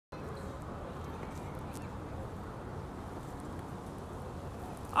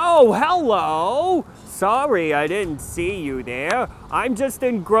Oh, hello! Sorry I didn't see you there. I'm just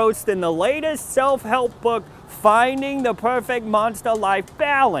engrossed in the latest self-help book, Finding the Perfect Monster-Life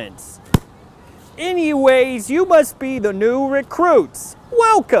Balance. Anyways, you must be the new recruits.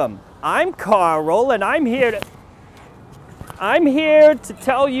 Welcome! I'm Carl, and I'm here to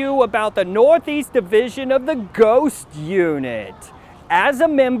tell you about the Northeast Division of the Ghost Unit. As a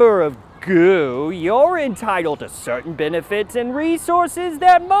member of GOO, you're entitled to certain benefits and resources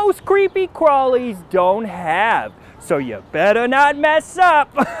that most creepy crawlies don't have. So you better not mess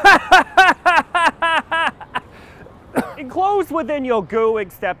up. Enclosed within your GOO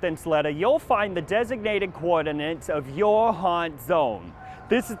acceptance letter, you'll find the designated coordinates of your haunt zone.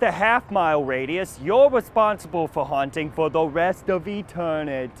 This is the half-mile radius you're responsible for haunting for the rest of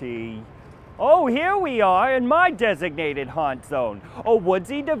eternity. Oh, here we are in my designated haunt zone, a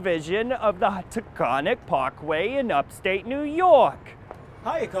woodsy division of the Taconic Parkway in upstate New York.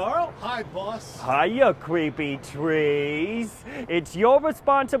 Hiya, Carl. Hi, boss. Hiya, creepy trees. It's your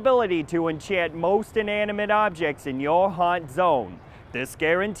responsibility to enchant most inanimate objects in your haunt zone. This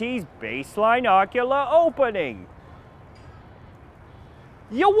guarantees baseline ocular opening.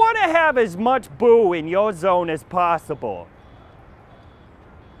 You want to have as much boo in your zone as possible.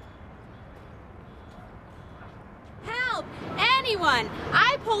 Help! Anyone!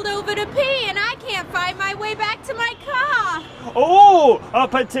 I pulled over to pee and I can't find my way back to my car! Oh, a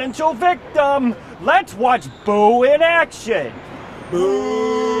potential victim! Let's watch Boo in action!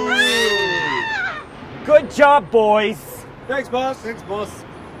 Boo! Ah! Good job, boys! Thanks, boss. Thanks, boss.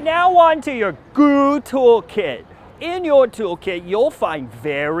 Now on to your GOO toolkit. In your toolkit, you'll find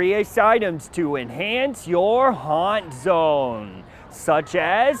various items to enhance your haunt zone, such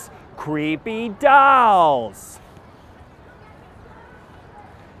as creepy dolls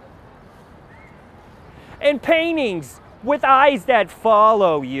and paintings with eyes that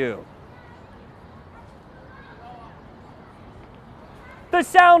follow you. The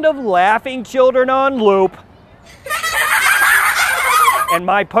sound of laughing children on loop. And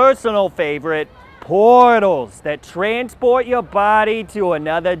my personal favorite, portals that transport your body to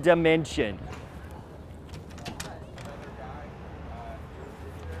another dimension.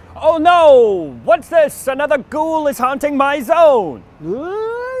 Oh no! What's this? Another ghoul is haunting my zone!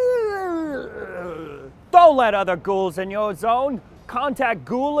 Don't let other ghouls in your zone. Contact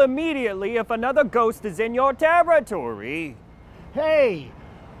Ghoul immediately if another ghost is in your territory. Hey,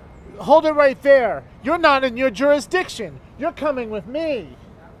 hold it right there. You're not in your jurisdiction. You're coming with me.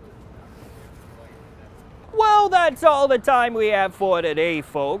 Well, that's all the time we have for today,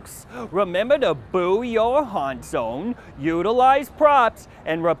 folks. Remember to boo your haunt zone, utilize props,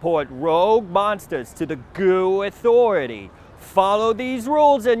 and report rogue monsters to the GOO Authority. Follow these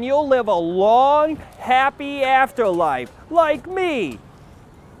rules and you'll live a long, happy afterlife, like me.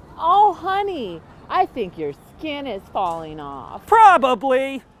 Oh, honey, I think your skin is falling off.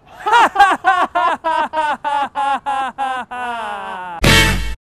 Probably.